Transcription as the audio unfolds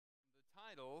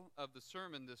title of the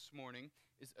sermon this morning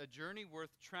is A Journey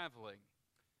Worth Traveling.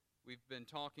 We've been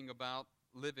talking about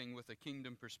living with a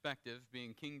kingdom perspective,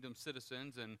 being kingdom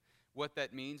citizens, and what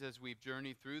that means as we've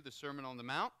journeyed through the Sermon on the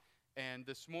Mount. And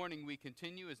this morning we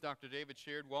continue, as Dr. David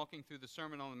shared, walking through the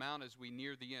Sermon on the Mount as we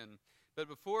near the end. But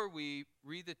before we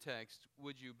read the text,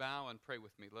 would you bow and pray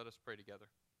with me? Let us pray together.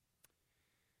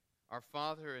 Our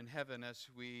Father in heaven, as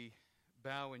we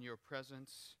bow in your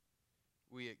presence,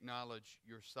 we acknowledge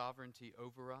your sovereignty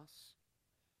over us.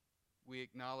 We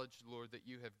acknowledge, Lord, that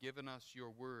you have given us your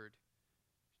word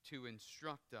to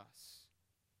instruct us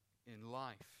in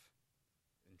life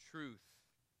and truth.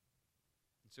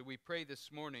 And so we pray this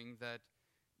morning that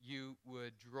you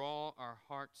would draw our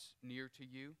hearts near to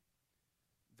you,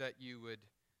 that you would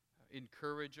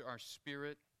encourage our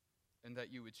spirit, and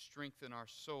that you would strengthen our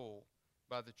soul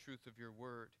by the truth of your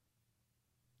word.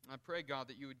 I pray, God,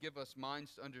 that you would give us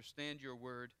minds to understand your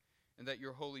word, and that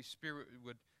your Holy Spirit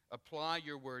would apply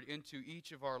your word into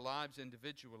each of our lives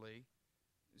individually,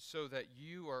 so that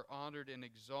you are honored and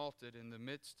exalted in the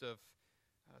midst of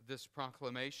this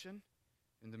proclamation,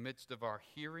 in the midst of our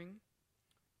hearing.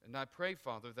 And I pray,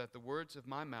 Father, that the words of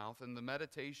my mouth and the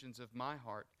meditations of my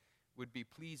heart would be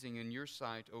pleasing in your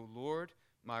sight, O Lord,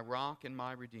 my rock and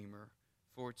my redeemer.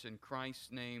 For it's in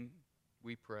Christ's name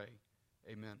we pray.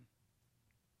 Amen.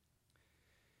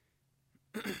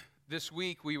 This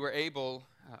week we were able,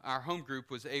 our home group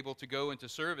was able to go and to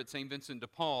serve at St. Vincent de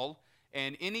Paul.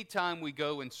 And anytime we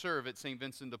go and serve at St.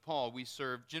 Vincent de Paul, we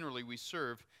serve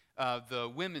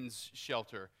the women's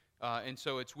shelter. And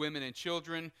so it's women and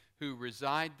children who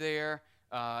reside there,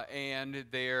 and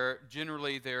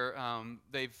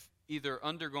they've either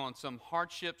undergone some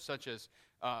hardship, such as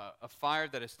a fire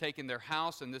that has taken their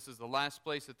house, and this is the last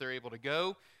place that they're able to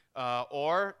go,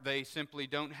 or they simply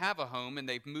don't have a home and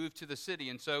they've moved to the city.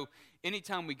 And so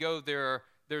anytime we go,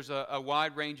 there's a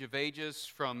wide range of ages,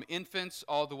 from infants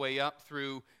all the way up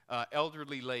through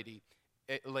elderly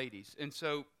ladies. And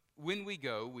so when we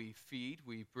go, we feed,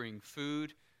 we bring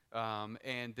food,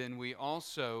 and then we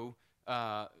also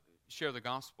share the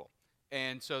gospel.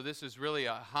 And so this is really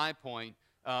a high point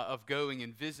of going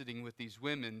and visiting with these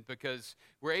women, because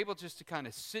we're able just to kind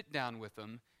of sit down with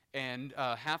them. And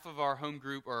half of our home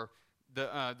group, or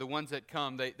the ones that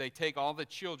come, they take all the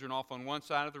children off on one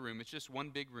side of the room. It's just one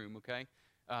big room, okay?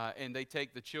 And they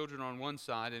take the children on one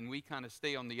side, and we kind of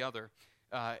stay on the other.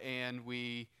 And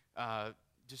we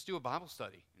just do a Bible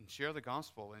study and share the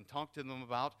gospel and talk to them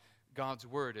about God's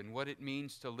word and what it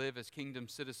means to live as kingdom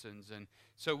citizens. And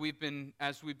so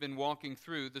as we've been walking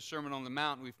through the Sermon on the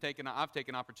Mount, I've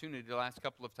taken opportunity the last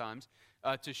couple of times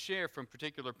to share from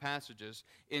particular passages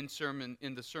in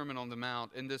the Sermon on the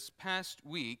Mount. And this past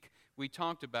week, we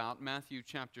talked about Matthew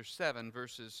chapter 7,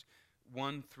 verses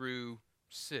 1 through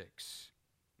 6.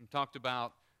 We talked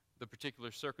about the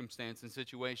particular circumstance and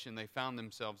situation they found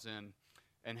themselves in,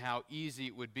 and how easy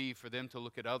it would be for them to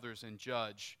look at others and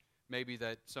judge. Maybe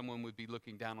that someone would be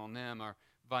looking down on them, or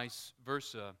vice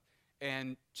versa.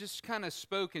 And just kind of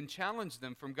spoke and challenged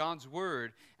them from God's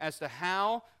word as to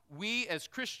how we as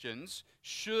Christians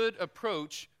should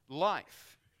approach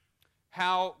life.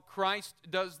 How Christ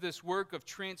does this work of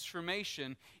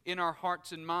transformation in our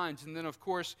hearts and minds. And then, of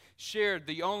course, shared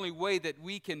the only way that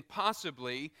we can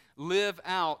possibly live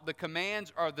out the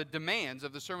commands or the demands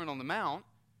of the Sermon on the Mount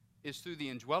is through the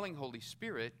indwelling Holy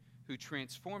Spirit, who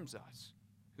transforms us,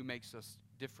 who makes us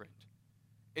different.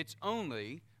 It's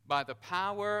only by the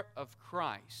power of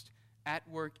Christ at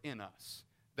work in us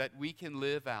that we can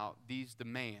live out these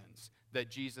demands that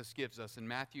Jesus gives us in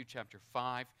Matthew chapter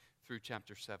 5 through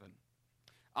chapter 7.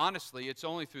 Honestly, it's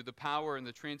only through the power and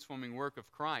the transforming work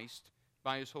of Christ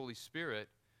by His Holy Spirit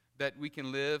that we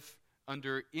can live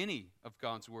under any of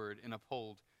God's word and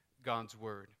uphold God's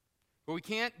word. But we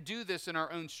can't do this in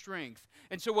our own strength.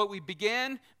 And so what we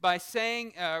began by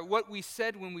saying, what we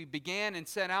said when we began and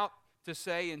set out to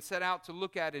say and set out to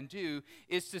look at and do,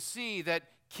 is to see that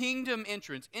kingdom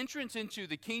entrance into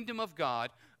the kingdom of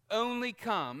God, only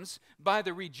comes by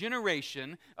the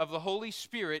regeneration of the Holy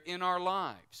Spirit in our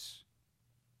lives.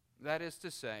 That is to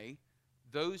say,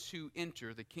 those who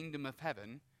enter the kingdom of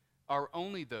heaven are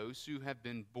only those who have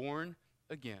been born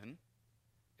again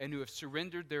and who have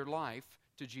surrendered their life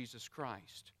to Jesus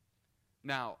Christ.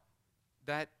 Now,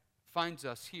 that finds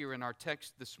us here in our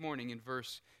text this morning in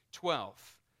verse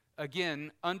 12.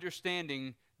 Again,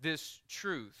 understanding this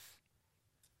truth.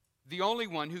 The only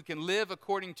one who can live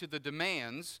according to the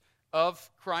demands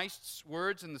of Christ's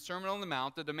words in the Sermon on the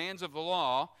Mount, the demands of the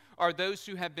law, are those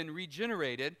who have been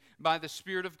regenerated by the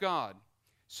Spirit of God.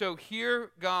 So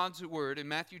hear God's word in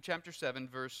Matthew chapter 7,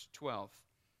 verse 12.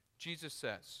 Jesus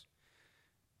says,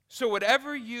 So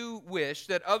whatever you wish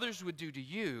that others would do to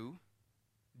you,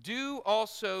 do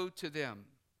also to them.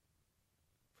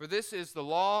 For this is the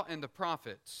law and the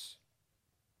prophets.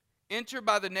 Enter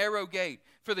by the narrow gate,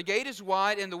 for the gate is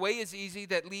wide and the way is easy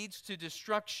that leads to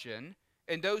destruction,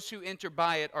 and those who enter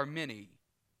by it are many.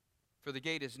 For the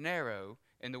gate is narrow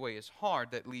and the way is hard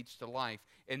that leads to life,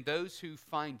 and those who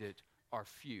find it are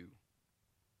few.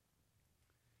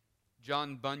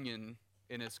 John Bunyan,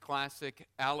 in his classic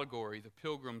allegory, The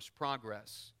Pilgrim's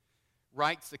Progress,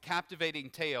 writes the captivating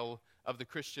tale of the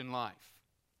Christian life.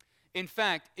 In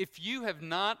fact, if you have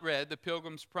not read The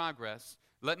Pilgrim's Progress,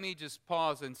 let me just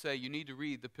pause and say you need to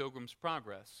read The Pilgrim's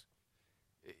Progress.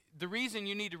 The reason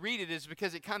you need to read it is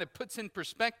because it kind of puts in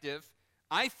perspective,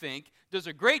 I think, does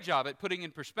a great job at putting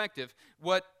in perspective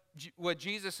what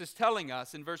Jesus is telling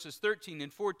us in verses 13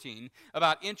 and 14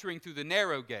 about entering through the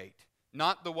narrow gate,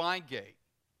 not the wide gate.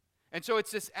 And so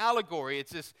it's this allegory,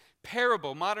 it's this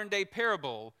parable, modern day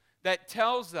parable, that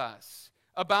tells us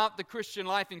about the Christian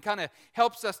life and kind of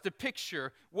helps us to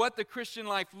picture what the Christian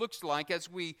life looks like as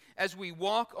we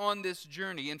walk on this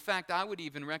journey. In fact, I would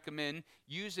even recommend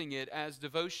using it as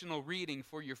devotional reading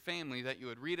for your family, that you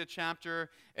would read a chapter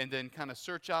and then kind of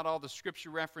search out all the scripture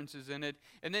references in it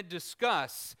and then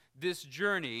discuss this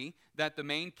journey that the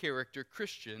main character,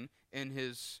 Christian, and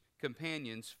his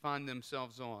companions find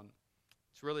themselves on.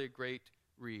 It's really a great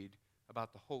read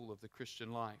about the whole of the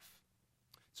Christian life.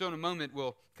 So in a moment,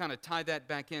 we'll kind of tie that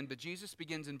back in. But Jesus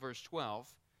begins in verse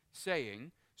 12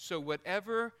 saying, so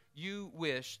whatever you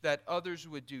wish that others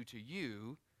would do to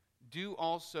you, do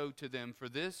also to them, for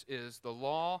this is the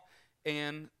law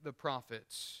and the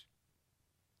prophets.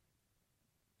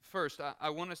 First, I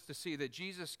want us to see that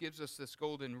Jesus gives us this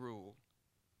golden rule.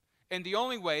 And the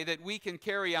only way that we can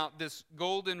carry out this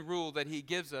golden rule that he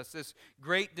gives us, this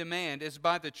great demand, is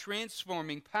by the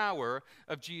transforming power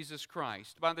of Jesus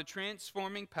Christ. By the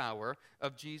transforming power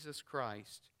of Jesus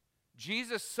Christ.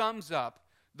 Jesus sums up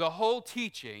the whole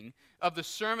teaching of the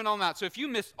Sermon on the Mount. So if you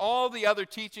missed all the other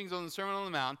teachings on the Sermon on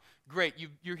the Mount, great,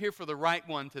 you're here for the right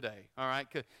one today, all right?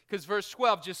 Because verse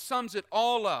 12 just sums it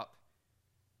all up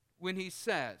when he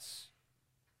says,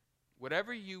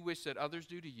 whatever you wish that others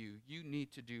do to you, you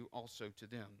need to do also to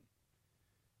them.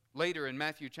 Later in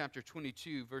Matthew chapter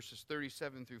 22, verses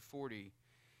 37 through 40,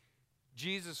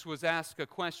 Jesus was asked a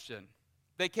question.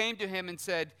 They came to him and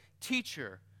said,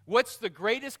 Teacher, what's the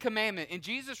greatest commandment? And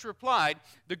Jesus replied,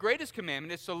 the greatest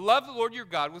commandment is to love the Lord your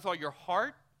God with all your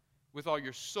heart, with all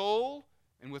your soul,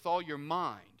 and with all your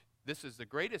mind. This is the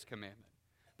greatest commandment.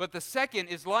 But the second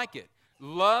is like it.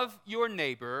 Love your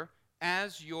neighbor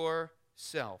as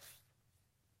yourself.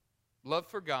 Love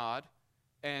for God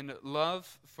and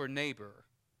love for neighbor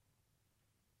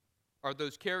are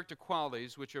those character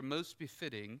qualities which are most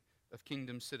befitting of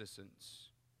kingdom citizens.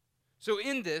 So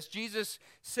in this, Jesus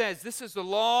says, this is the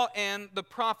law and the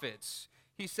prophets.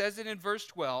 He says it in verse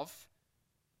 12.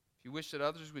 If you wish that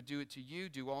others would do it to you,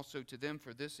 do also to them,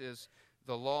 for this is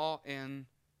the law and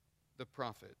the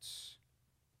prophets.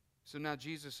 So now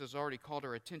Jesus has already called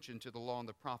our attention to the law and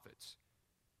the prophets.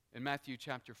 In Matthew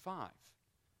chapter 5.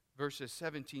 Verses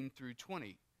 17 through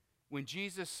 20, when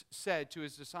Jesus said to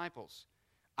his disciples,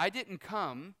 I didn't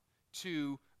come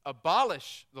to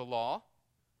abolish the law.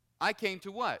 I came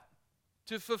to what?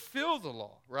 To fulfill the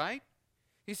law, right?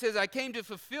 He says, I came to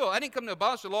fulfill. I didn't come to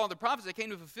abolish the law and the prophets. I came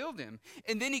to fulfill them.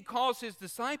 And then he calls his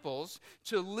disciples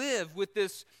to live with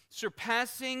this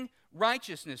surpassing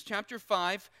righteousness. Chapter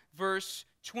 5, verse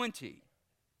 20.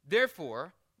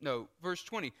 Verse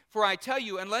 20. For I tell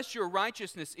you, unless your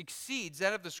righteousness exceeds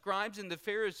that of the scribes and the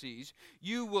Pharisees,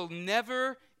 you will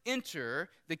never enter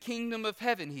the kingdom of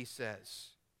heaven, he says.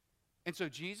 And so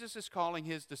Jesus is calling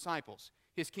his disciples,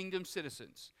 his kingdom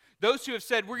citizens, those who have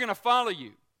said, we're going to follow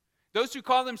you, those who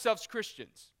call themselves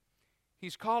Christians.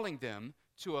 He's calling them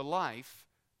to a life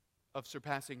of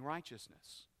surpassing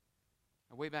righteousness.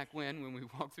 Now, way back when we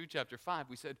walked through chapter 5,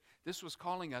 we said this was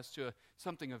calling us to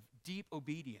something of deep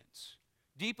obedience.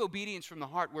 Deep obedience from the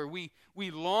heart where we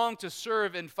long to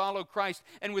serve and follow Christ.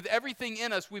 And with everything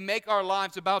in us, we make our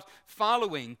lives about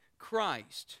following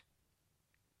Christ.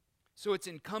 So it's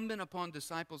incumbent upon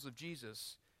disciples of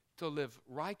Jesus to live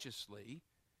righteously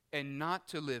and not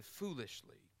to live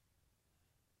foolishly.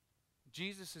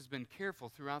 Jesus has been careful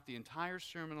throughout the entire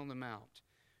Sermon on the Mount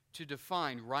to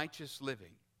define righteous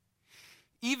living.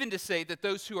 Even to say that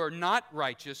those who are not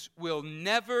righteous will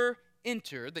never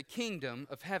enter the kingdom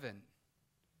of heaven.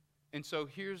 And so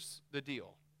here's the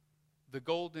deal, the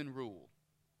golden rule.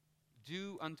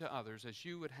 Do unto others as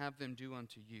you would have them do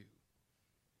unto you.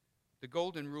 The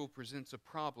golden rule presents a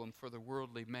problem for the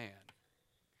worldly man.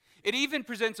 It even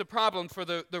presents a problem for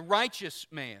the righteous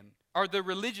man, or the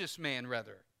religious man,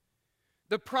 rather.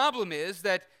 The problem is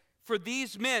that for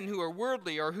these men who are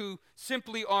worldly or who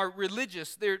simply are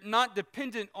religious, they're not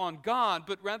dependent on God,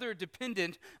 but rather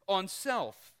dependent on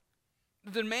self.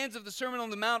 The demands of the Sermon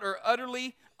on the Mount are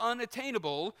utterly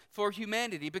unattainable for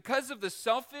humanity because of the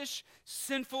selfish,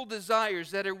 sinful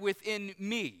desires that are within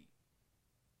me.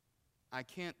 I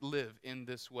can't live in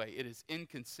this way. It is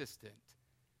inconsistent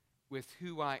with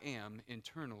who I am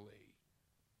internally.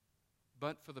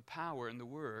 But for the power and the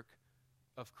work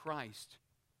of Christ,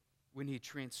 when He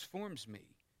transforms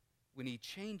me, when He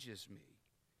changes me,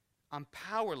 I'm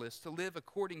powerless to live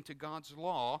according to God's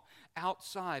law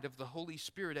outside of the Holy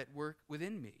Spirit at work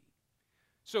within me.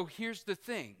 So here's the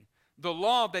thing. The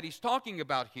law that he's talking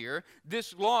about here,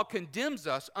 this law condemns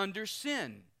us under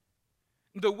sin.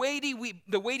 The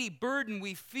weighty burden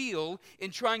we feel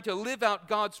in trying to live out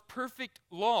God's perfect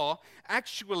law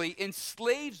actually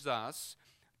enslaves us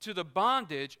to the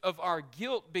bondage of our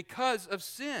guilt because of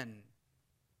sin.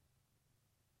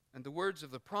 And the words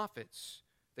of the prophets,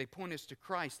 they point us to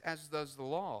Christ, as does the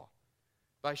law,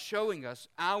 by showing us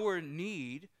our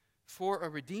need for a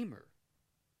Redeemer.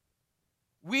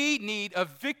 We need a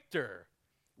victor,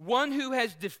 one who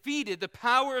has defeated the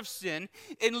power of sin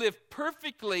and lived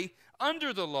perfectly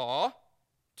under the law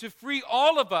to free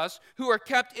all of us who are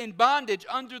kept in bondage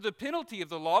under the penalty of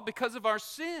the law because of our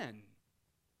sin.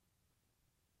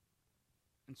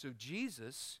 And so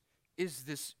Jesus is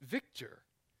this victor.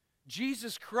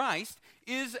 Jesus Christ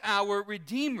is our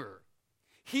Redeemer.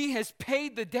 He has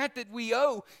paid the debt that we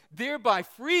owe, thereby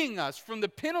freeing us from the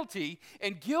penalty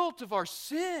and guilt of our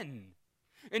sin.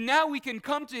 And now we can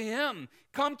come to Him,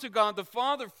 come to God the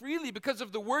Father freely because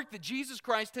of the work that Jesus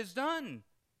Christ has done.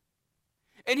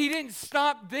 And He didn't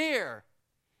stop there.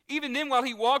 Even then, while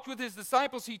He walked with His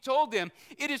disciples, He told them,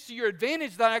 "It is to your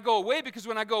advantage that I go away, because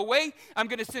when I go away, I'm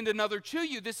going to send another to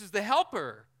you. This is the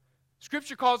Helper."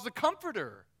 Scripture calls the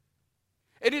Comforter.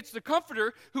 And it's the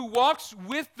Comforter who walks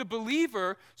with the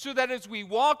believer so that as we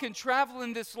walk and travel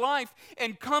in this life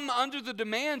and come under the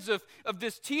demands of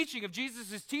this teaching, of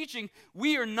Jesus' teaching,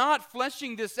 we are not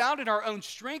fleshing this out in our own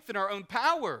strength and our own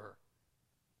power.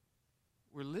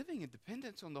 We're living in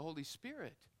dependence on the Holy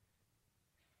Spirit.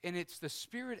 And it's the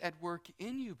Spirit at work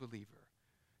in you, believer,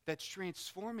 that's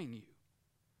transforming you,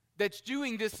 that's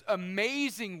doing this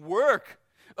amazing work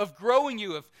of growing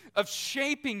you, of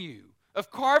shaping you, of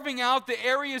carving out the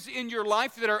areas in your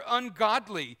life that are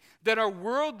ungodly, that are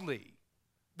worldly,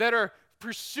 that are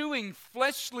pursuing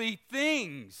fleshly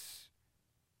things.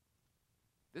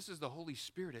 This is the Holy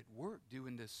Spirit at work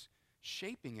doing this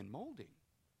shaping and molding.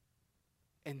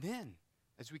 And then,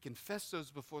 as we confess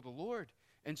those before the Lord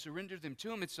and surrender them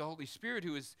to Him, it's the Holy Spirit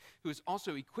who is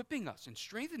also equipping us and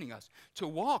strengthening us to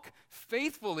walk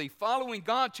faithfully, following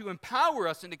God, to empower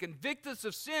us and to convict us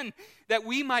of sin, that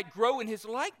we might grow in His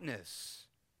likeness.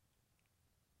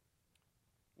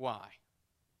 Why?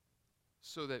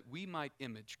 So that we might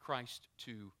image Christ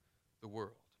to the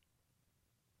world.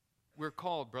 We're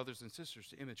called, brothers and sisters,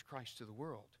 to image Christ to the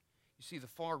world. You see, the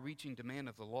far-reaching demand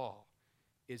of the law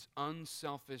is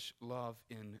unselfish love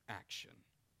in action.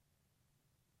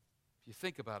 If you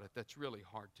think about it, that's really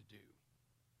hard to do.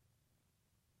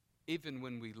 Even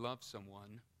when we love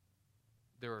someone,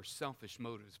 there are selfish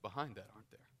motives behind that,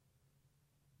 aren't there?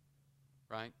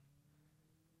 Right?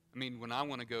 I mean, when I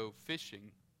want to go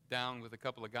fishing down with a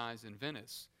couple of guys in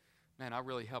Venice, man, I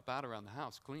really help out around the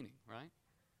house cleaning, right?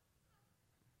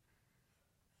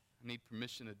 I need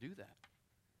permission to do that.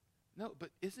 No, but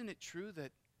isn't it true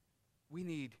that we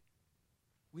need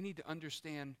to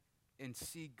understand and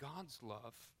see God's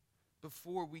love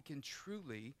before we can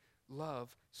truly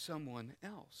love someone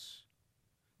else?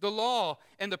 The law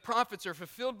and the prophets are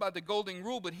fulfilled by the golden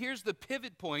rule, but here's the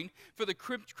pivot point for the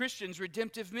Christian's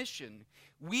redemptive mission.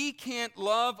 We can't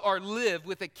love or live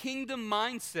with a kingdom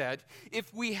mindset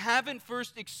if we haven't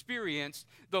first experienced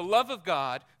the love of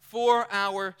God for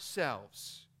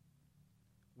ourselves.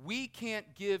 We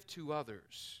can't give to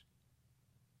others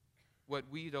what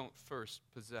we don't first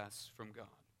possess from God.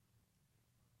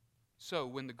 So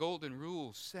when the golden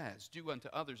rule says, "Do unto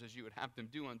others as you would have them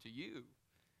do unto you,"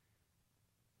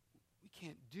 we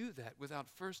can't do that without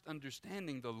first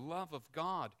understanding the love of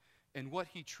God and what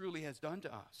He truly has done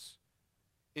to us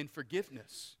in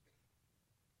forgiveness,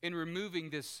 in removing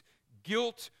this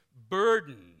guilt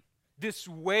burden, this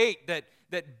weight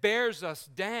that bears us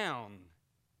down.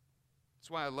 That's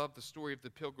why I love the story of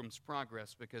the Pilgrim's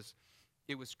Progress, because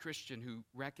it was Christian who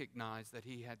recognized that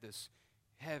he had this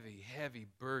heavy, heavy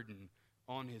burden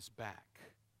on his back.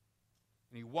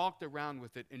 And he walked around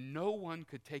with it, and no one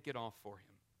could take it off for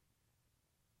him.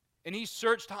 And he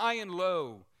searched high and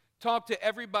low, talked to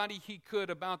everybody he could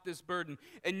about this burden,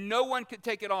 and no one could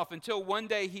take it off until one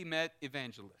day he met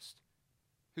Evangelist,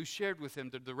 who shared with him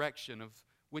the direction of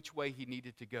which way he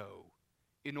needed to go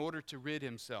in order to rid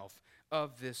himself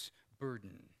of this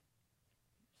burden.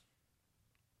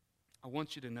 I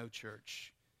want you to know,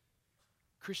 church,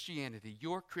 Christianity,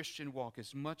 your Christian walk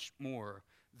is much more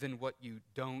than what you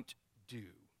don't do.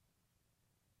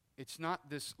 It's not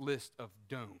this list of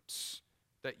don'ts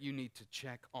that you need to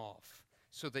check off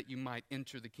so that you might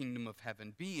enter the kingdom of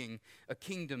heaven. Being a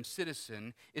kingdom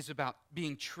citizen is about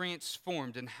being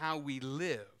transformed in how we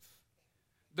live.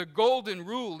 The golden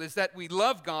rule is that we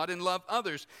love God and love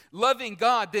others. Loving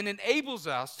God then enables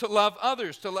us to love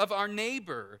others, to love our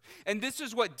neighbor. And this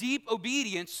is what deep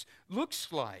obedience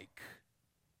looks like.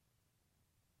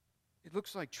 It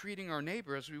looks like treating our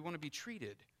neighbor as we want to be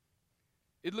treated.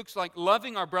 It looks like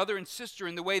loving our brother and sister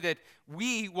in the way that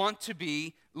we want to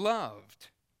be loved.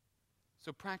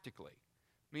 So practically,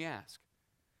 let me ask,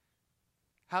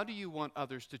 how do you want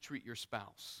others to treat your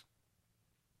spouse?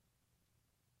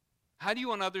 How do you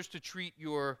want others to treat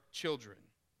your children?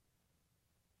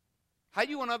 How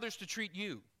do you want others to treat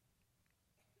you?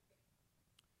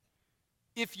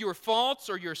 If your faults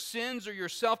or your sins or your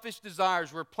selfish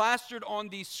desires were plastered on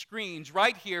these screens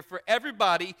right here for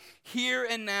everybody here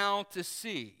and now to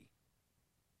see,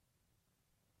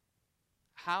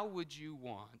 how would you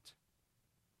want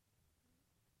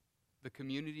the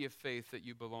community of faith that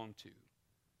you belong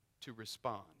to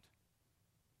respond?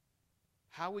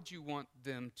 How would you want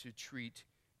them to treat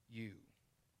you?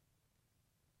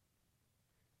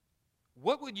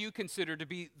 What would you consider to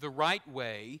be the right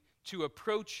way to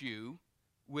approach you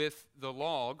with the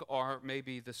log or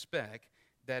maybe the speck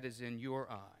that is in your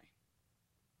eye?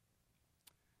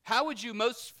 How would you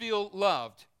most feel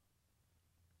loved?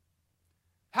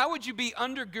 How would you be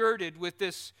undergirded with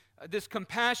this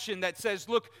compassion that says,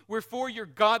 look, we're for your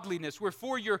godliness, we're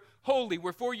for your holy,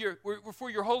 we're for your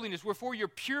holiness, we're for your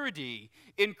purity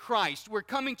in Christ. We're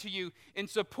coming to you in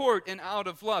support and out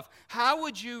of love. How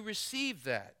would you receive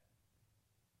that?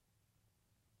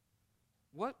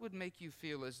 What would make you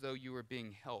feel as though you were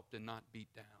being helped and not beat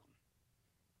down?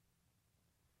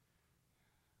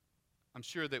 I'm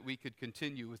sure that we could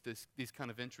continue with these kind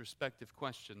of introspective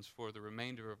questions for the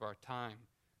remainder of our time,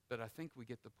 but I think we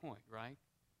get the point, right?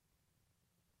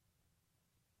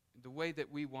 The way that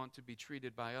we want to be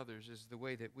treated by others is the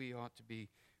way that we ought to be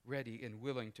ready and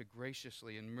willing to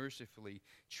graciously and mercifully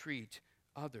treat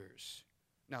others.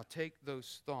 Now take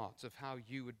those thoughts of how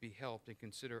you would be helped and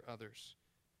consider others.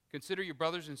 Consider your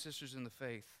brothers and sisters in the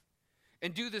faith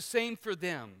and do the same for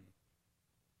them.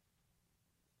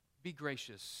 Be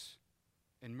gracious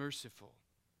and merciful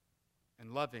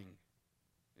and loving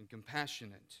and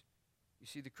compassionate. You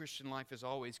see, the Christian life is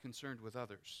always concerned with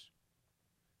others.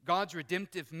 God's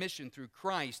redemptive mission through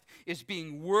Christ is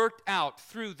being worked out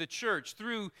through the church,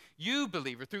 through you,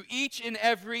 believer, through each and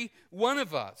every one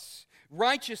of us.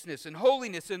 Righteousness and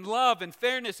holiness and love and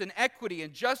fairness and equity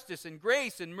and justice and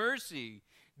grace and mercy.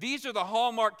 These are the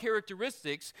hallmark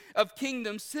characteristics of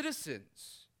kingdom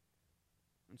citizens.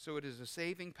 And so it is the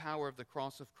saving power of the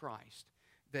cross of Christ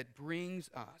that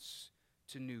brings us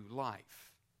to new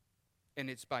life. And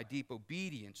it's by deep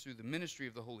obedience through the ministry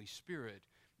of the Holy Spirit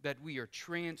that we are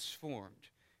transformed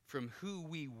from who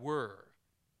we were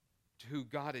to who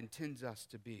God intends us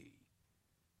to be.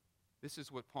 This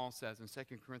is what Paul says in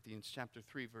 2 Corinthians chapter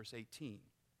 3, verse 18.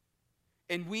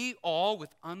 And we all,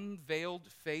 with unveiled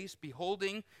face,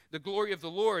 beholding the glory of the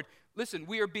Lord, listen,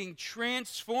 we are being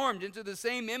transformed into the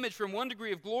same image from one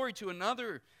degree of glory to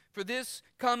another. For this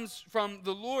comes from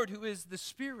the Lord who is the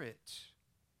Spirit.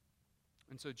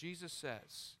 And so Jesus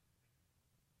says,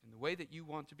 in the way that you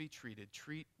want to be treated,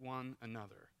 treat one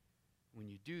another. When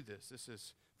you do this, this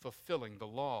is fulfilling the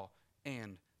law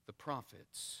and the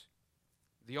prophets.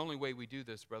 The only way we do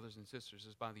this, brothers and sisters,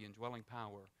 is by the indwelling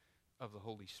power of the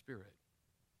Holy Spirit.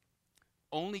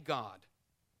 Only God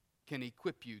can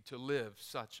equip you to live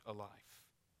such a life.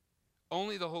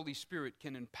 Only the Holy Spirit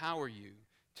can empower you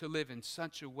to live in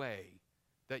such a way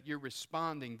that you're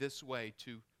responding this way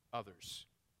to others,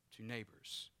 to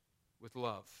neighbors, with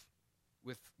love,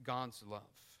 with God's love.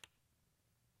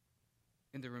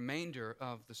 In the remainder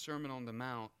of the Sermon on the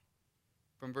Mount,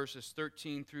 from verses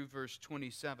 13 through verse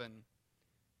 27,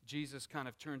 Jesus kind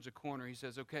of turns a corner. He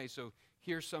says, okay, so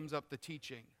here sums up the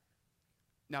teaching.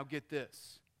 Now get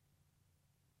this.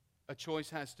 A choice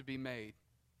has to be made.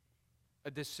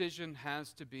 A decision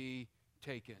has to be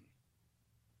taken.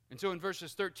 And so in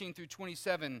verses 13 through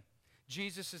 27,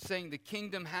 Jesus is saying the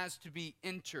kingdom has to be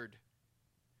entered.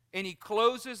 And he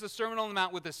closes the Sermon on the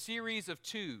Mount with a series of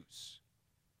twos.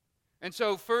 And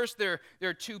so first there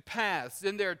are two paths,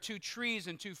 then there are two trees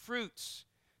and two fruits,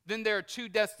 then there are two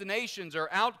destinations or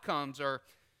outcomes or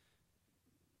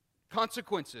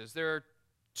consequences. There are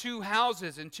two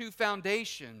houses and two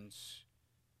foundations.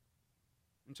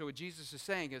 And so what Jesus is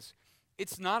saying is,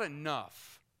 it's not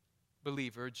enough,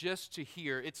 believer, just to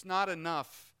hear. It's not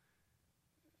enough,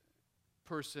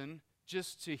 person,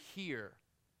 just to hear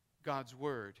God's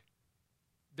word.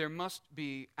 There must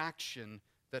be action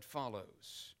that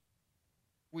follows.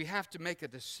 We have to make a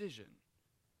decision.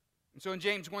 And so in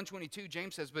James 1:22,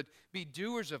 James says, but be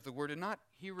doers of the word and not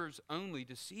hearers only,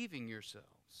 deceiving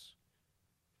yourselves.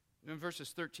 In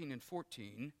verses 13 and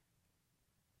 14,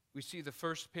 we see the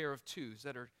first pair of twos.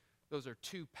 Those are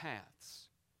two paths.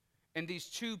 And these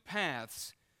two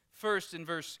paths, first in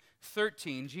verse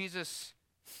 13, Jesus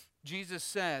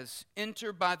says,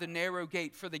 enter by the narrow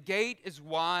gate, for the gate is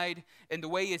wide and the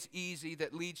way is easy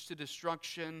that leads to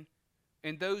destruction,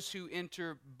 and those who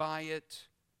enter by it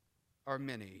are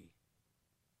many.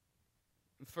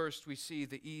 First, we see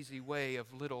the easy way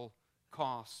of little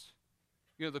cost.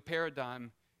 You know, the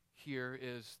paradigm here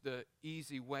is the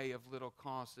easy way of little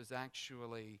cost is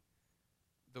actually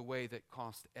the way that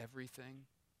costs everything.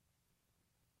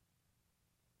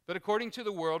 But according to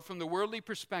the world, from the worldly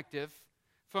perspective,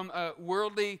 from a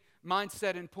worldly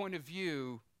mindset and point of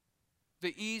view,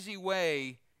 the easy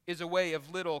way is a way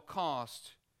of little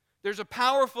cost. There's a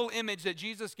powerful image that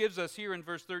Jesus gives us here in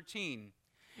verse 13.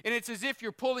 And it's as if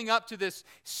you're pulling up to this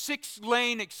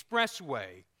 6-lane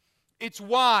expressway. It's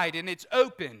wide and it's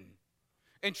open.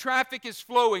 And traffic is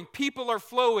flowing. People are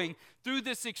flowing through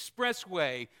this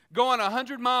expressway, going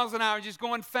 100 miles an hour, just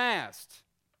going fast.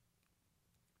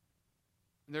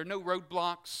 And there are no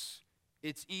roadblocks.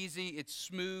 It's easy. It's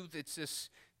smooth. It's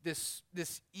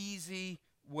this easy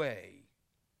way.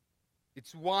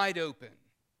 It's wide open.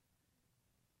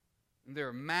 And there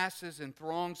are masses and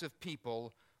throngs of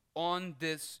people on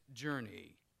this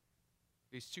journey.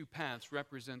 These two paths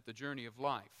represent the journey of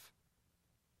life.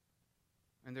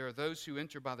 And there are those who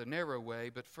enter by the narrow way,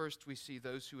 but first we see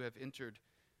those who have entered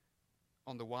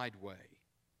on the wide way.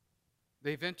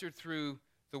 They've entered through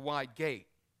the wide gate,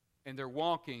 and they're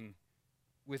walking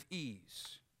with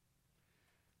ease.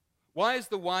 Why is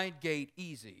the wide gate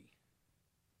easy?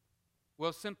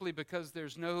 Well, simply because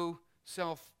there's no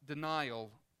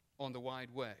self-denial on the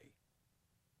wide way.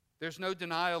 There's no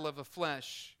denial of the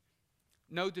flesh,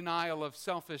 no denial of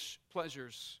selfish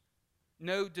pleasures,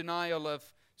 no denial of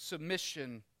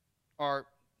submission, or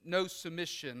no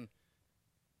submission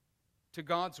to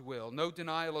God's will, no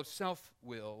denial of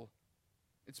self-will.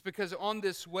 It's because on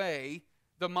this way,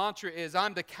 the mantra is,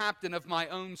 I'm the captain of my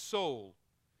own soul.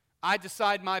 I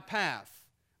decide my path.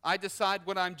 I decide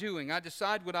what I'm doing. I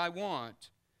decide what I want.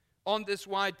 On this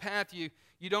wide path, you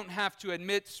don't have to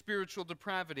admit spiritual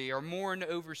depravity or mourn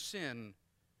over sin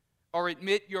or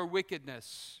admit your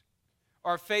wickedness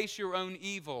or face your own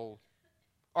evil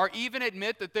or even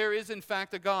admit that there is in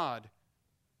fact a God.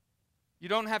 You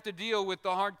don't have to deal with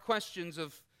the hard questions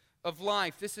of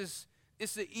life.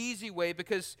 It's the easy way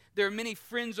because there are many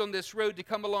friends on this road to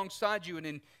come alongside you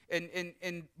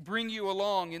and bring you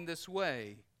along in this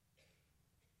way.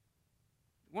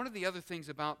 One of the other things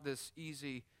about this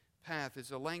easy path is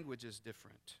the language is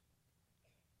different.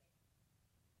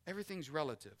 Everything's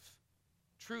relative.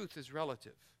 Truth is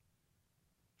relative.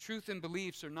 Truth and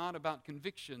beliefs are not about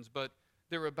convictions, but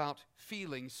they're about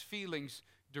feelings. Feelings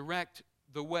direct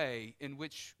the way in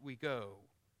which we go.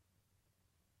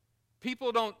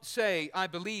 People don't say, I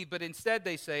believe, but instead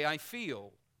they say, I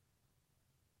feel.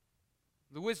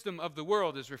 The wisdom of the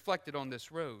world is reflected on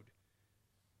this road.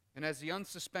 And as the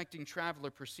unsuspecting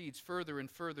traveler proceeds further and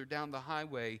further down the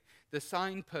highway, the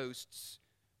signposts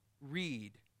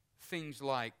read things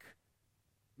like,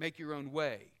 make your own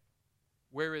way.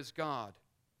 Where is God?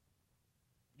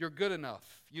 You're good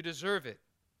enough. You deserve it.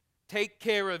 Take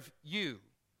care of you.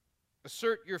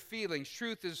 Assert your feelings.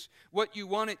 Truth is what you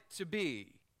want it to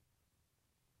be.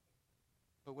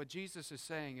 But what Jesus is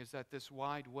saying is that this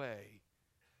wide way,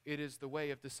 it is the way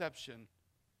of deception.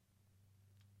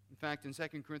 In fact, in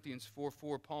 2 Corinthians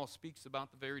 4:4, Paul speaks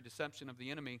about the very deception of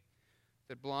the enemy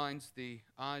that blinds the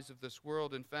eyes of this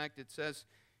world. In fact, it says,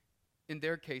 in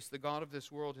their case, the God of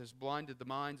this world has blinded the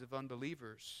minds of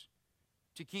unbelievers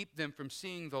to keep them from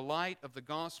seeing the light of the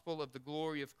gospel of the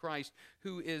glory of Christ,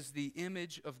 who is the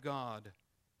image of God.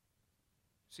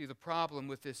 See, the problem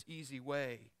with this easy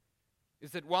way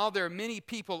is that while there are many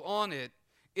people on it,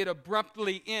 it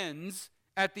abruptly ends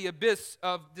at the abyss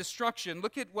of destruction.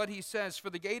 Look at what he says, for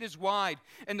the gate is wide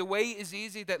and the way is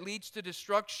easy that leads to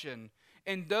destruction,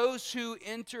 and those who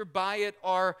enter by it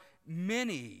are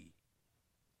many.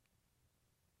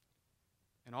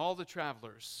 and all the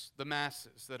travelers, the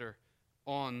masses that are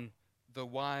on the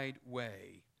wide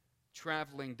way,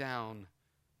 traveling down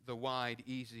the wide,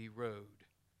 easy road,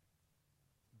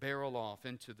 barrel off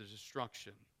into the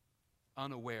destruction,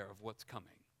 unaware of what's coming,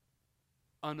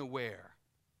 unaware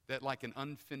that like an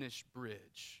unfinished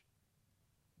bridge,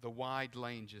 the wide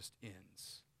lane just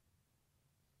ends.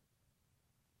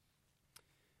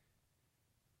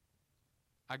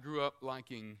 I grew up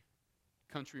liking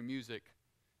country music,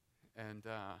 and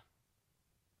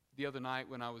the other night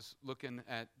when I was looking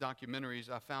at documentaries,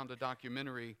 I found a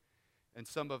documentary, and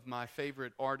some of my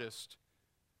favorite artists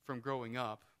from growing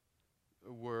up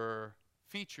were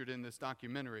featured in this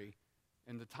documentary,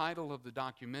 and the title of the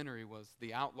documentary was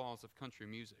The Outlaws of Country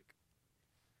Music.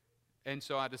 And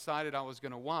so I decided I was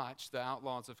going to watch The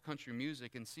Outlaws of Country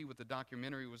Music and see what the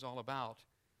documentary was all about.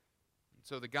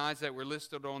 So the guys that were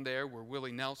listed on there were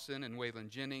Willie Nelson and Waylon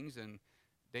Jennings and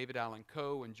David Allan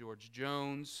Coe and George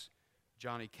Jones,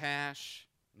 Johnny Cash,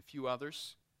 and a few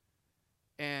others.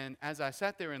 And as I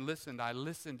sat there and listened, I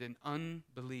listened in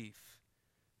unbelief.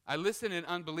 I listened in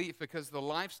unbelief because the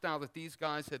lifestyle that these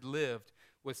guys had lived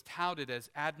was touted as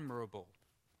admirable,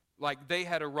 like they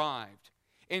had arrived.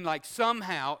 And like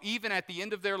somehow, even at the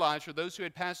end of their lives, for those who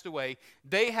had passed away,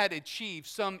 they had achieved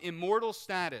some immortal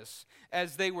status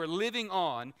as they were living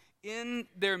on in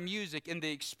their music and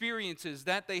the experiences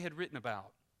that they had written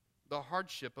about, the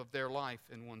hardship of their life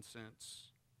in one sense.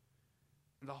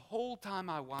 And the whole time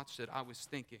I watched it, I was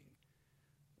thinking,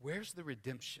 where's the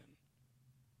redemption?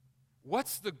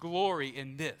 What's the glory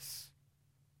in this?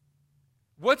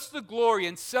 What's the glory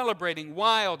in celebrating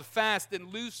wild, fast,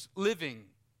 and loose living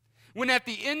when at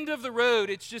the end of the road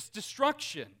it's just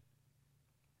destruction?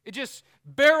 It just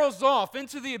barrels off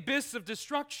into the abyss of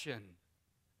destruction.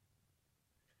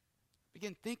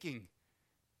 Begin thinking,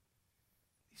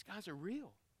 these guys are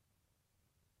real.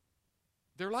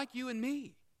 They're like you and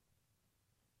me,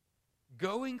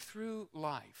 going through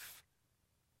life,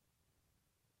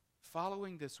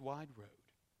 following this wide road.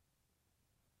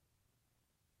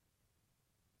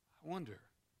 I wonder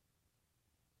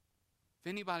if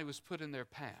anybody was put in their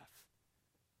path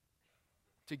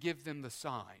to give them the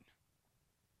sign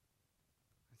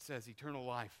that says eternal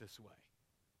life this way.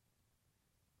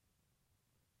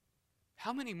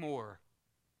 How many more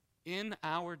in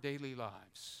our daily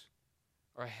lives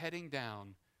are heading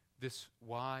down this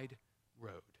wide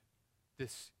road,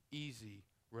 this easy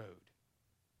road?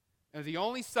 And the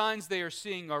only signs they are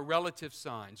seeing are relative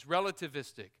signs,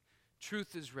 relativistic.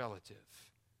 Truth is relative.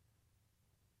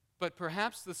 But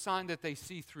perhaps the sign that they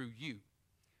see through you,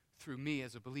 through me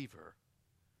as a believer,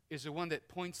 is the one that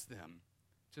points them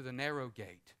to the narrow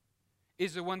gate,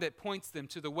 is the one that points them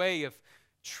to the way of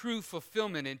true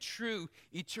fulfillment and true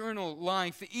eternal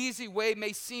life. The easy way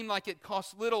may seem like it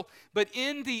costs little, but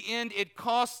in the end it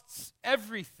costs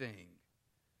everything.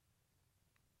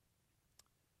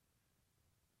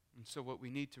 And so what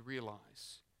we need to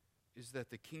realize is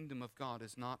that the kingdom of God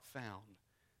is not found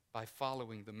by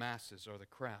following the masses or the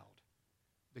crowd.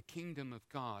 The kingdom of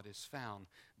God is found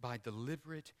by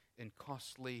deliberate and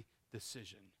costly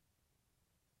decision.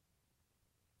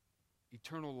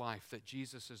 Eternal life that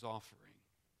Jesus is offering.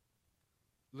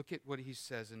 Look at what he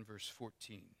says in verse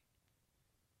 14.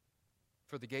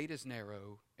 For the gate is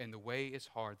narrow and the way is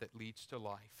hard that leads to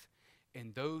life,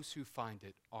 and those who find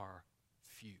it are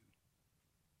few.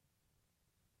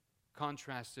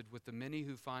 Contrasted with the many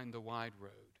who find the wide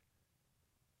road,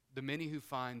 the many who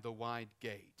find the wide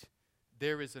gate,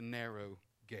 there is a narrow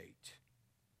gate.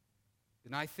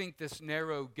 And I think this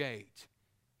narrow gate,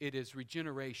 it is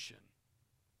regeneration.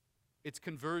 It's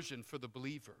conversion for the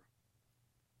believer.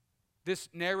 This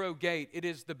narrow gate, it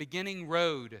is the beginning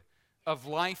road of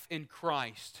life in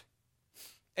Christ.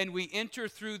 And we enter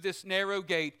through this narrow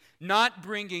gate, not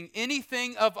bringing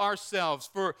anything of ourselves,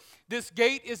 for this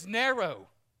gate is narrow,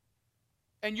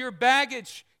 and your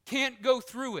baggage can't go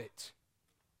through it.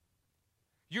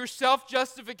 Your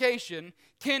self-justification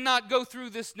cannot go through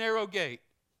this narrow gate.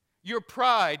 Your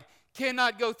pride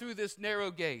cannot go through this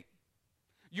narrow gate.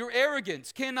 Your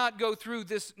arrogance cannot go through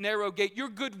this narrow gate. Your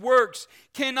good works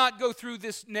cannot go through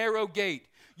this narrow gate.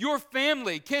 Your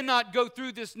family cannot go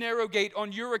through this narrow gate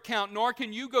on your account, nor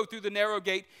can you go through the narrow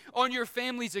gate on your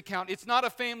family's account. It's not a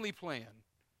family plan.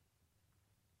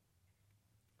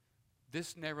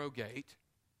 This narrow gate,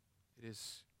 it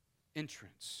is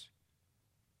entrance,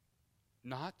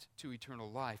 not to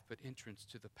eternal life, but entrance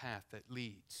to the path that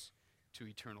leads to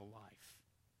eternal life.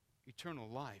 Eternal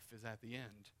life is at the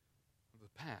end of the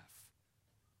path.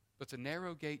 But the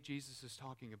narrow gate Jesus is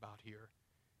talking about here,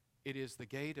 it is the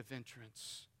gate of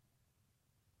entrance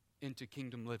into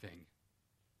kingdom living.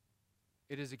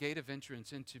 It is a gate of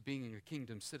entrance into being a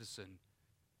kingdom citizen,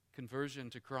 conversion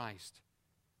to Christ.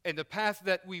 And the path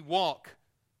that we walk,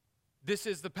 this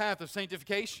is the path of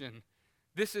sanctification.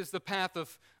 This is the path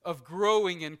of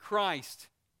growing in Christ.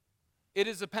 It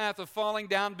is a path of falling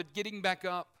down but getting back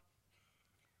up.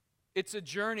 It's a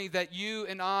journey that you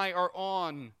and I are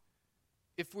on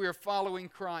if we are following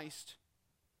Christ.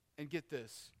 And get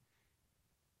this,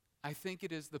 I think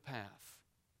it is the path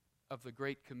of the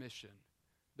Great Commission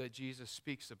that Jesus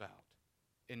speaks about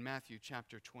in Matthew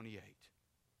chapter 28.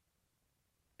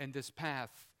 And this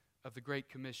path of the Great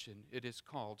Commission, it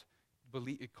calls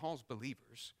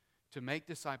believers to make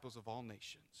disciples of all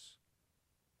nations.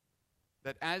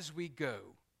 That as we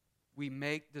go, we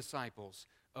make disciples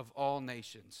of all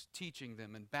nations, teaching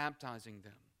them and baptizing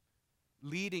them,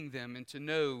 leading them and to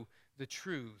know the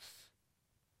truth.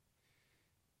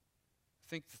 I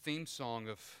think the theme song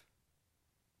of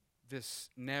this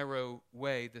narrow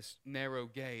way, this narrow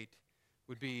gate,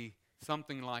 would be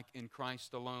something like, "In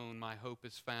Christ alone my hope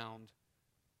is found."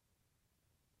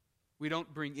 We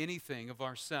don't bring anything of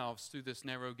ourselves through this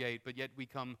narrow gate, but yet we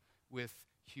come with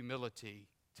humility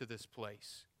to this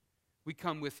place. We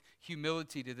come with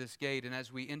humility to this gate, and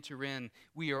as we enter in,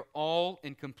 we are all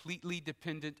and completely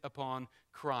dependent upon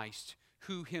Christ,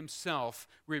 who himself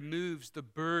removes the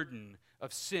burden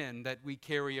of sin that we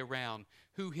carry around,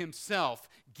 who himself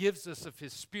gives us of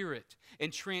his Spirit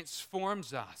and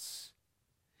transforms us.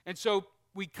 And so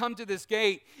we come to this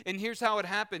gate, and here's how it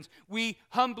happens. We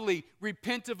humbly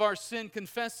repent of our sin,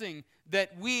 confessing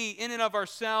that we, in and of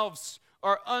ourselves,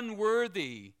 are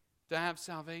unworthy to have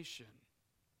salvation.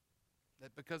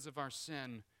 That because of our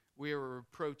sin, we are a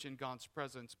reproach in God's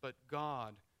presence, but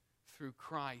God, through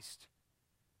Christ,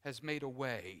 has made a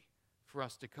way for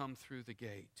us to come through the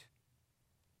gate.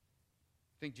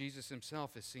 I think Jesus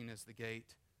himself is seen as the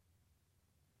gate.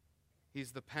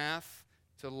 He's the path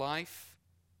to life.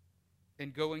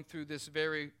 And going through this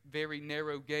very, very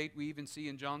narrow gate, we even see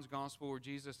in John's gospel where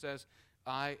Jesus says,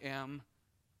 "I am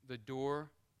the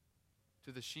door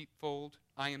to the sheepfold.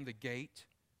 I am the gate,"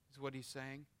 is what he's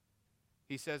saying.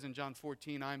 He says in John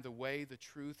 14, "I am the way, the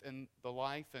truth, and the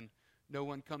life, and no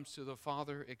one comes to the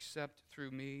Father except through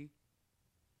me."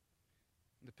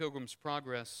 In the Pilgrim's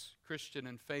Progress, Christian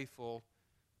and faithful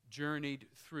journeyed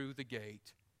through the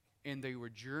gate, and they were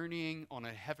journeying on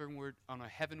a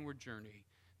heavenward journey.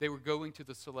 They were going to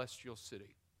the celestial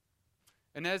city.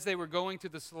 And as they were going to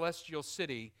the celestial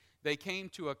city, they came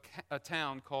to a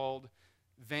town called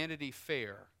Vanity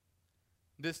Fair.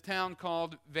 This town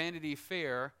called Vanity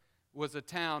Fair was a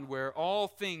town where all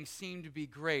things seemed to be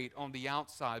great on the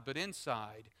outside, but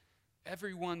inside,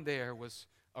 everyone there was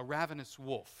a ravenous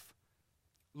wolf,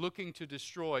 looking to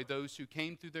destroy those who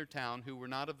came through their town who were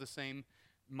not of the same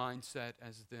mindset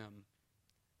as them.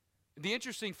 The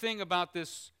interesting thing about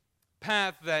this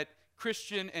path that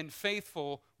Christian and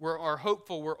faithful were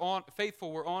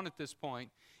on at this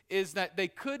point is that they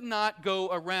could not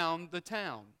go around the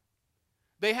town.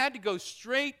 They had to go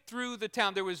straight through the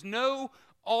town. There was no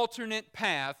alternate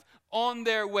path on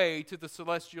their way to the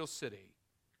celestial city.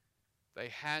 They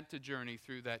had to journey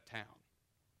through that town.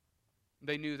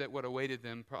 They knew that what awaited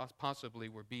them possibly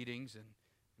were beatings and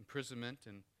imprisonment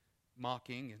and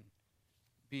mocking and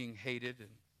being hated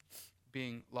and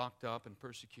being locked up and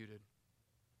persecuted.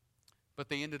 But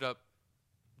they ended up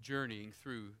journeying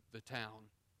through the town.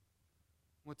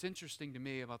 What's interesting to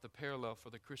me about the parallel for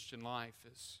the Christian life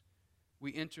is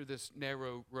we enter this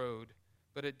narrow road,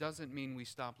 but it doesn't mean we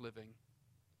stop living.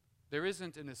 There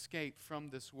isn't an escape from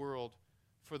this world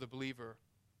for the believer.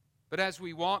 But as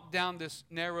we walk down this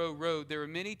narrow road, there are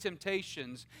many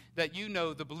temptations that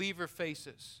the believer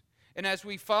faces. And as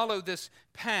we follow this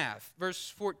path, verse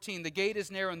 14, the gate is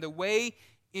narrow and the way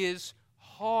is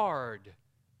hard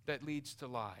that leads to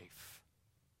life.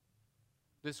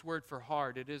 This word for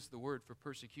hard, it is the word for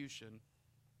persecution.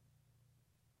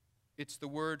 It's the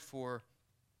word for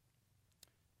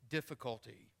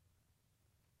difficulty.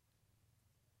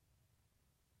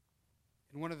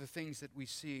 And one of the things that we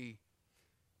see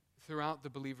throughout the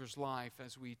believer's life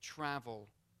as we travel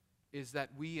is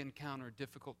that we encounter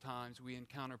difficult times, we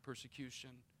encounter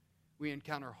persecution, we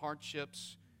encounter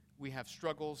hardships, we have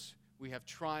struggles, we have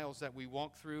trials that we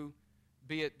walk through,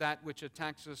 be it that which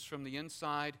attacks us from the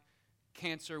inside,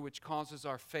 cancer which causes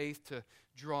our faith to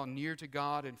draw near to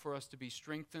God and for us to be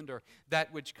strengthened, or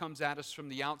that which comes at us from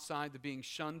the outside, the being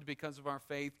shunned because of our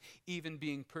faith, even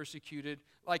being persecuted,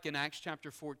 like in Acts chapter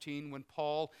 14 when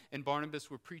Paul and Barnabas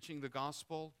were preaching the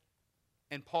gospel.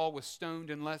 And Paul was stoned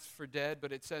and left for dead,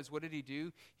 but it says, what did he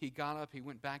do? He got up, he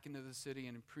went back into the city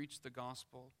and preached the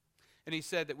gospel. And he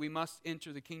said that we must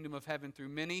enter the kingdom of heaven through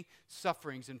many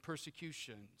sufferings and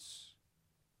persecutions.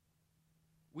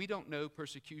 We don't know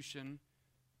persecution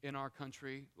in our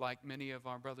country like many of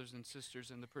our brothers and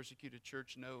sisters in the persecuted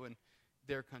church know in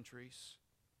their countries.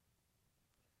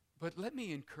 But let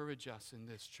me encourage us in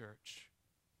this church.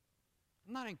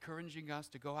 I'm not encouraging us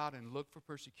to go out and look for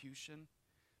persecution,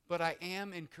 but I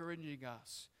am encouraging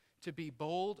us to be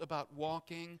bold about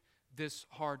walking this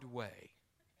hard way,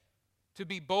 to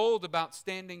be bold about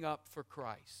standing up for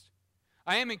Christ.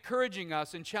 I am encouraging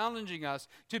us and challenging us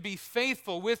to be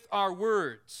faithful with our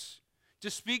words, to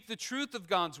speak the truth of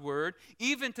God's word,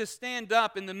 even to stand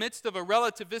up in the midst of a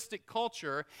relativistic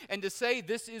culture and to say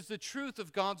this is the truth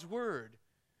of God's word,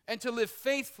 and to live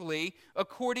faithfully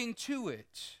according to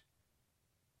it.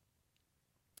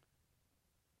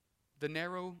 The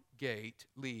narrow gate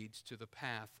leads to the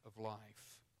path of life.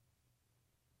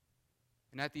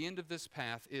 And at the end of this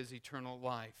path is eternal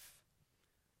life.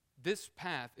 This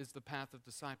path is the path of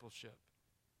discipleship.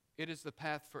 It is the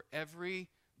path for every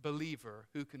believer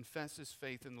who confesses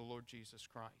faith in the Lord Jesus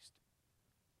Christ.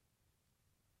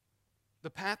 The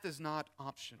path is not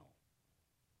optional.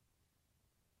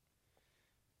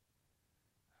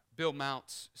 Bill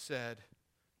Mounts said,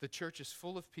 "The church is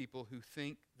full of people who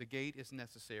think the gate is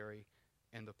necessary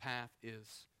and the path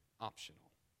is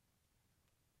optional."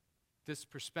 This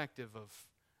perspective of,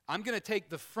 I'm going to take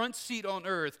the front seat on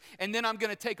earth and then I'm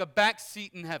going to take a back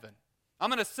seat in heaven. I'm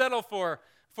going to settle for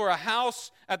a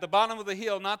house at the bottom of the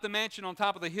hill, not the mansion on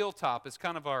top of the hilltop. It's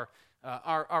kind of our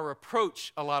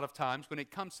approach a lot of times when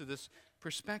it comes to this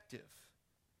perspective.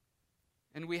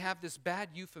 And we have this bad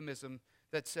euphemism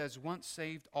that says, once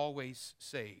saved, always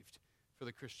saved for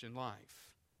the Christian life.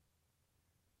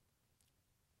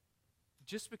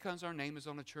 Just because our name is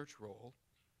on a church roll,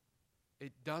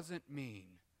 it doesn't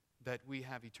mean that we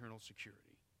have eternal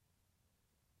security.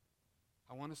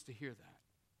 I want us to hear that.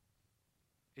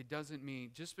 It doesn't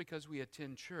mean, just because we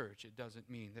attend church, it doesn't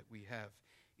mean that we have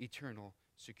eternal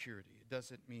security. It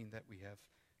doesn't mean that we have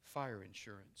fire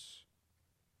insurance.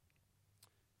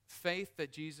 Faith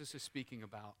that Jesus is speaking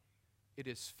about, it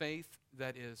is faith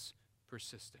that is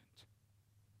persistent.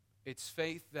 It's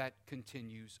faith that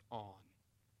continues on.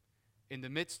 In the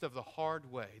midst of the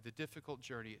hard way, the difficult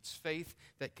journey, it's faith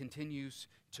that continues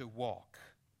to walk.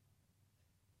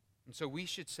 And so we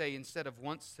should say, instead of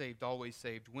once saved, always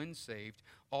saved, when saved,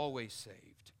 always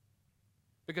saved.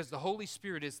 Because the Holy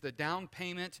Spirit is the down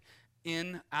payment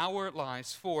in our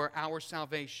lives for our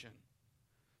salvation.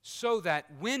 So that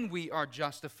when we are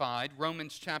justified,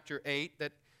 Romans chapter 8,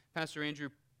 that Pastor Andrew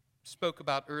spoke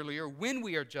about earlier, when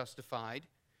we are justified,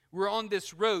 we're on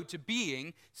this road to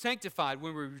being sanctified.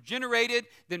 When we're regenerated,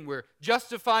 then we're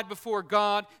justified before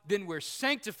God, then we're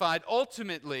sanctified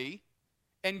ultimately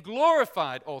and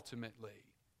glorified ultimately.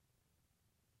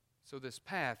 So this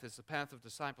path is the path of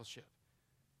discipleship.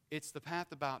 It's the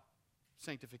path about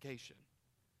sanctification.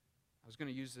 I was going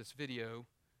to use this video,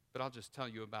 but I'll just tell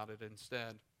you about it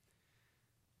instead.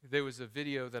 There was a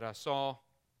video that I saw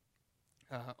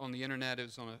on the internet. It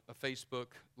was on a Facebook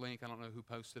link. I don't know who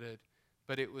posted it.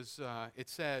 But it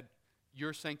said,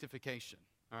 your sanctification,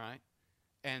 all right?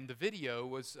 And the video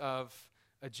was of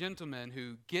a gentleman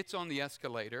who gets on the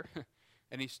escalator,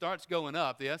 and he starts going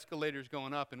up. The escalator's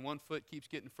going up, and one foot keeps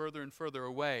getting further and further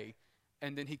away.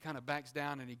 And then he kind of backs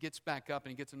down, and he gets back up,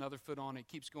 and he gets another foot on, and it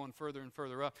keeps going further and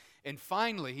further up. And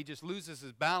finally, he just loses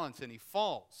his balance, and he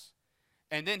falls.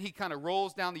 And then he kind of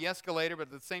rolls down the escalator,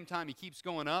 but at the same time, he keeps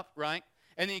going up, right?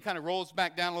 And then he kind of rolls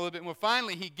back down a little bit more.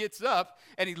 Finally, he gets up,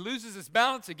 and he loses his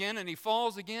balance again, and he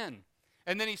falls again.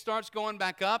 And then he starts going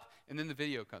back up, and then the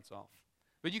video cuts off.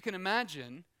 But you can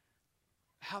imagine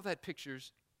how that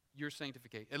pictures your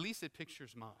sanctification. At least it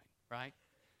pictures mine, right?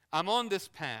 I'm on this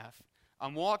path.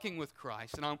 I'm walking with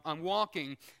Christ, and I'm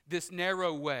walking this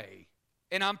narrow way.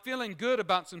 And I'm feeling good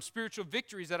about some spiritual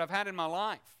victories that I've had in my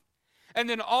life. And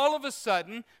then all of a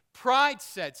sudden, pride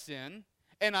sets in,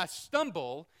 and I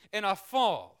stumble, and I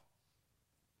fall.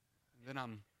 And then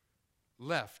I'm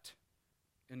left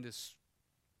in this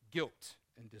guilt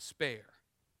and despair,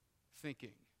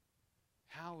 thinking,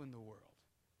 how in the world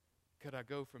could I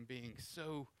go from being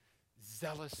so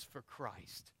zealous for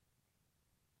Christ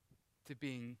to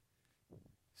being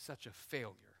such a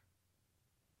failure?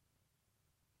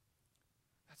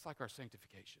 That's like our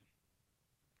sanctification.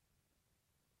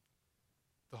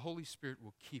 The Holy Spirit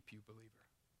will keep you, believer.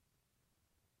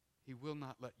 He will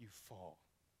not let you fall.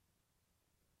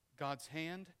 God's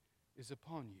hand is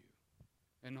upon you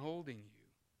and holding you.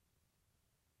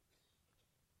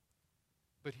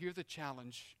 But hear the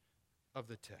challenge of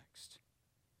the text.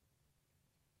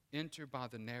 Enter by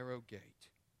the narrow gate,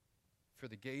 For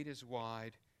the gate is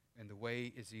wide, and the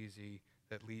way is easy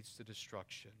that leads to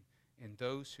destruction, and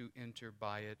those who enter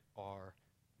by it are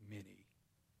many.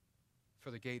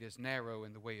 For the gate is narrow,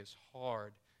 and the way is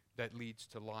hard that leads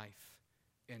to life,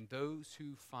 and those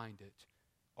who find it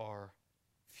are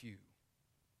few.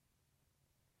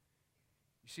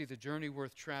 You see, the journey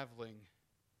worth traveling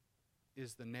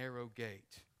is the narrow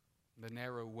gate, the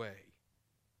narrow way.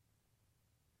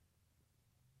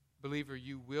 Believer,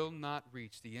 you will not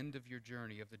reach the end of your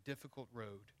journey of the difficult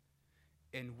road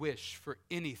and wish for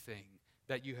anything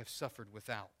that you have suffered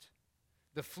without.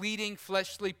 The fleeting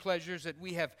fleshly pleasures that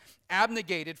we have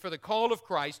abnegated for the call of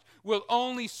Christ will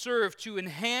only serve to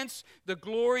enhance the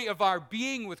glory of our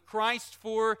being with Christ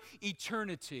for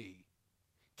eternity.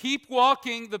 Keep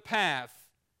walking the path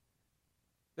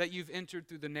that you've entered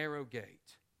through the narrow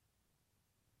gate.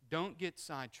 Don't get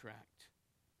sidetracked.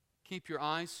 Keep your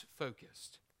eyes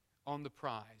focused on the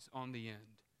prize, on the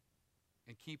end,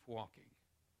 and keep walking.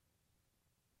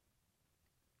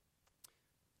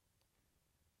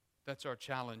 That's our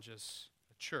challenge as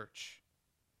a church.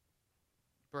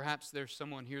 Perhaps there's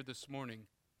someone here this morning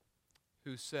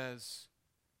who says,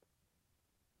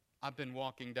 I've been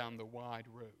walking down the wide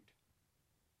road,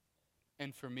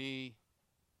 and for me,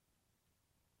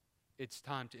 it's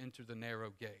time to enter the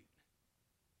narrow gate.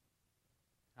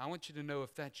 I want you to know,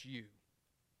 if that's you,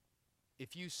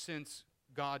 if you sense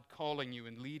God calling you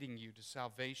and leading you to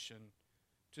salvation,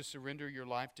 to surrender your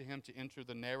life to Him, to enter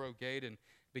the narrow gate and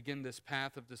begin this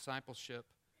path of discipleship,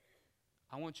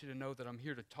 I want you to know that I'm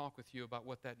here to talk with you about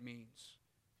what that means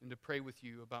and to pray with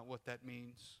you about what that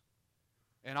means.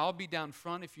 And I'll be down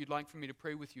front if you'd like for me to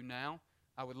pray with you now.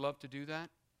 I would love to do that.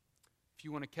 If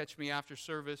you want to catch me after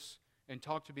service and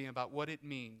talk to me about what it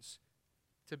means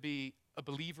to be a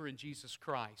believer in Jesus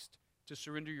Christ, to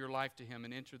surrender your life to Him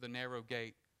and enter the narrow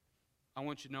gate, I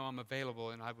want you to know I'm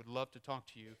available, and I would love to talk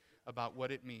to you about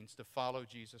what it means to follow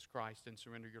Jesus Christ and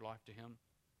surrender your life to Him.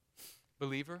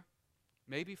 Believer,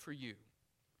 maybe for you,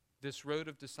 this road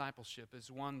of discipleship is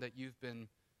one that you've been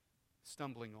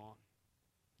stumbling on.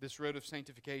 This road of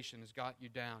sanctification has got you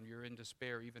down. You're in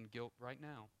despair, even guilt right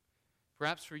now.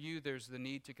 Perhaps for you, there's the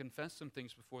need to confess some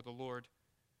things before the Lord.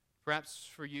 Perhaps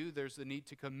for you, there's the need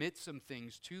to commit some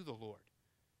things to the Lord.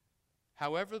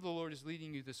 However the Lord is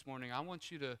leading you this morning, I want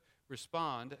you to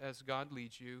respond as God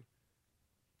leads you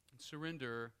and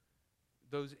surrender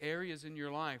those areas in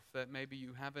your life that maybe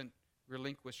you haven't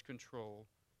relinquished control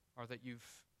or that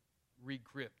you've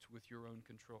regripped with your own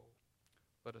control.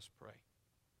 Let us pray.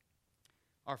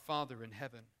 Our Father in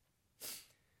heaven,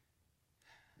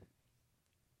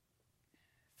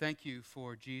 thank you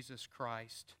for Jesus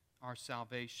Christ, our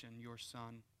salvation, your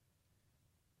Son.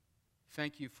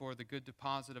 Thank you for the good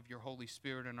deposit of your Holy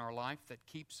Spirit in our life that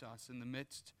keeps us in the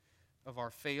midst of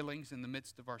our failings, in the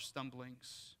midst of our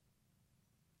stumblings.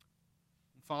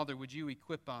 Father, would you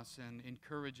equip us and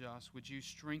encourage us? Would you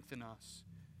strengthen us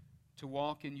to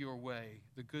walk in your way,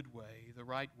 the good way, the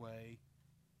right way?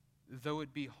 Though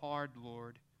it be hard,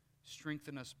 Lord,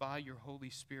 strengthen us by your Holy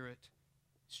Spirit.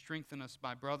 Strengthen us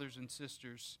by brothers and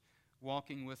sisters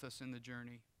walking with us in the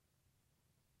journey.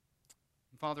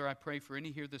 And Father, I pray for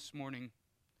any here this morning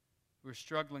who are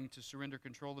struggling to surrender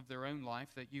control of their own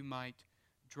life, that you might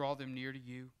draw them near to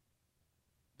you,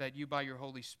 that you by your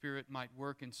Holy Spirit might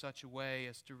work in such a way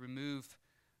as to remove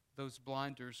those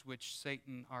blinders which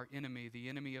Satan, our enemy, the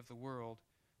enemy of the world,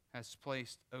 has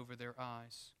placed over their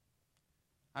eyes.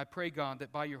 I pray, God,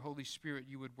 that by your Holy Spirit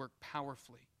you would work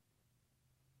powerfully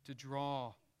to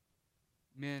draw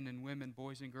men and women,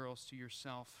 boys and girls, to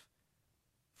yourself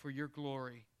for your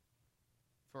glory,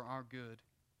 for our good.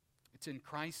 It's in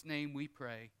Christ's name we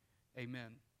pray.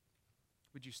 Amen.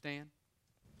 Would you stand?